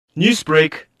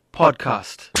Newsbreak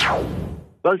Podcast.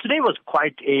 Well, today was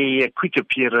quite a quick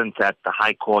appearance at the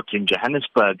High Court in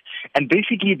Johannesburg, and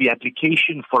basically the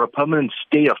application for a permanent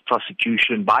stay of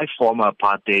prosecution by former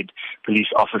apartheid police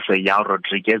officer Joao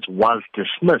Rodrigues was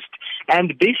dismissed.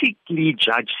 And basically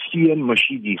Judge Sashin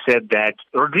Naidoo said that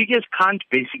Rodrigues can't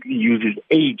basically use his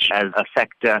age as a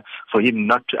factor for him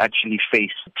not to actually face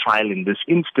trial in this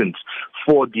instance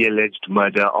for the alleged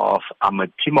murder of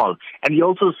Ahmed Timol. And he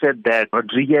also said that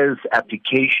Rodrigues'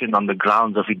 application on the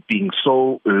grounds of it being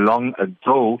so long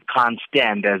ago can't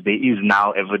stand, as there is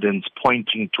now evidence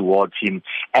pointing towards him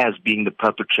as being the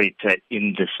perpetrator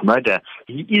in this murder.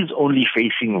 He is only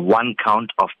facing one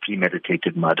count of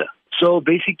premeditated murder. So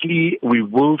basically, we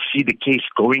will see the case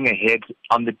going ahead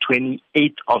on the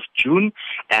 28th of June,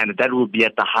 and that will be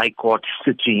at the High Court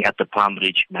sitting at the Palm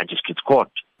Ridge Magistrates Court.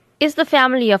 Is the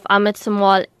family of Ahmed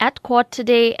Timol at court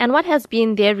today, and what has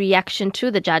been their reaction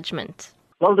to the judgment?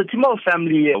 Well, the Timol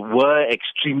family were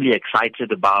extremely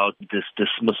excited about this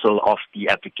dismissal of the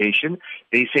application.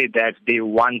 They say that they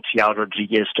want Joao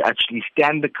Rodrigues to actually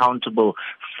stand accountable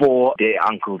for their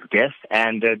uncle's death,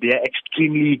 and they are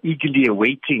extremely eagerly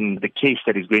awaiting the case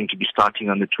that is going to be starting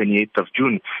on the 28th of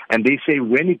June. And they say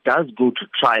when it does go to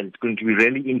trial, it's going to be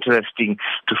really interesting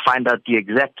to find out the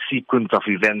exact sequence of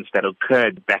events that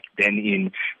occurred back then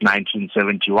in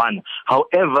 1971.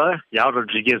 However, Joao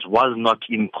Rodrigues was not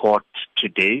in court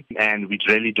today, and we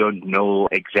really don't know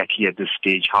exactly at this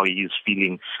stage how he is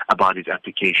feeling about his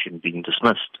application being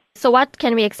dismissed. So what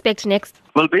can we expect next?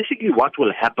 Well, basically what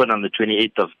will happen on the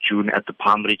 28th of June at the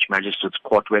Palm Ridge Magistrates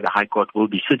Court, where the High Court will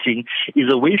be sitting,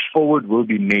 is a way forward will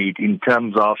be made in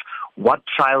terms of what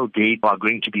trial dates are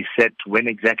going to be set, when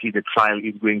exactly the trial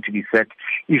is going to be set,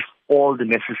 if all the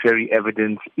necessary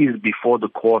evidence is before the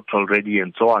court already,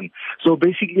 and so on. So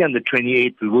basically on the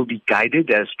 28th, we will be guided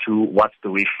as to what's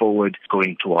the way forward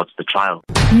going towards the trial.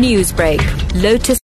 Newsbreak, Lotus.